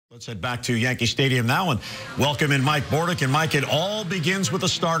Let's head back to Yankee Stadium now and welcome in Mike Bordick. And Mike, it all begins with the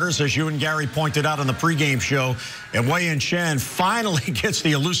starters, as you and Gary pointed out on the pregame show. And Wei-Yin Chen finally gets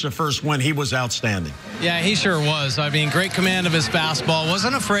the elusive first win. He was outstanding. Yeah, he sure was. I mean, great command of his fastball.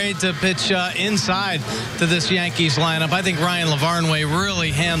 Wasn't afraid to pitch inside to this Yankees lineup. I think Ryan Lavarnway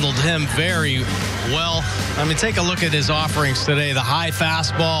really handled him very well. I mean, take a look at his offerings today. The high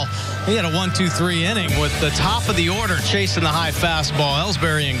fastball. He had a 1-2-3 inning with the top of the order chasing the high fastball,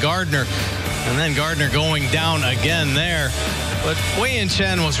 Ellsbury and Gardner. And then Gardner going down again there. But Wei-Yin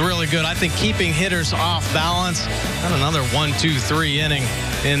Chen was really good. I think keeping hitters off balance. And another 1-2-3 inning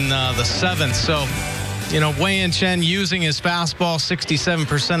in the seventh. So, you know, Wei-Yin Chen using his fastball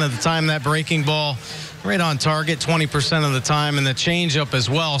 67% of the time. That breaking ball right on target 20% of the time, and the changeup as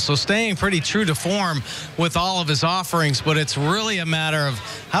well. So staying pretty true to form with all of his offerings, but it's really a matter of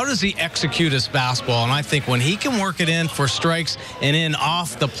how does he execute his fastball. And I think when he can work it in for strikes and in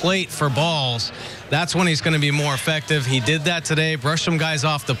off the plate for balls, that's when he's going to be more effective. He did that today, brushed some guys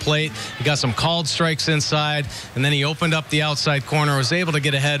off the plate. He got some called strikes inside, and then he opened up the outside corner, was able to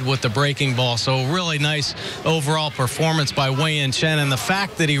get ahead with the breaking ball. So really nice overall performance by Wei-Yin Chen, and the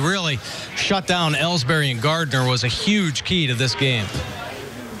fact that he really shut down Ellsbury and Gardner was a huge key to this game.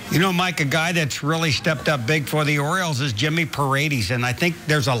 You know, Mike, a guy that's really stepped up big for the Orioles is Jimmy Paredes, and I think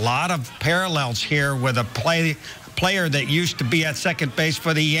there's a lot of parallels here with a player that used to be at second base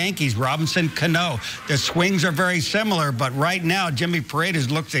for the Yankees, Robinson Cano. The swings are very similar, but right now, Jimmy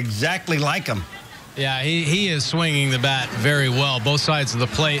Paredes looks exactly like him. Yeah, he is swinging the bat very well, both sides of the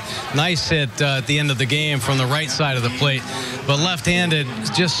plate. Nice hit at the end of the game from the right side of the plate. But left-handed,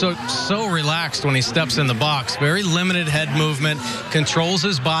 just so relaxed when he steps in the box. Very limited head movement, controls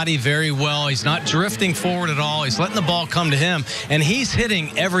his body very well. He's not drifting forward at all. He's letting the ball come to him, and he's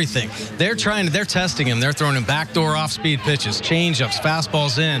hitting everything. They're testing him. They're throwing him backdoor off-speed pitches, change-ups,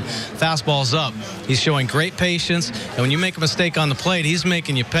 fastballs in, fastballs up. He's showing great patience, and when you make a mistake on the plate, he's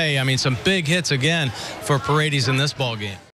making you pay. I mean, some big hits again for Paredes in this ball game.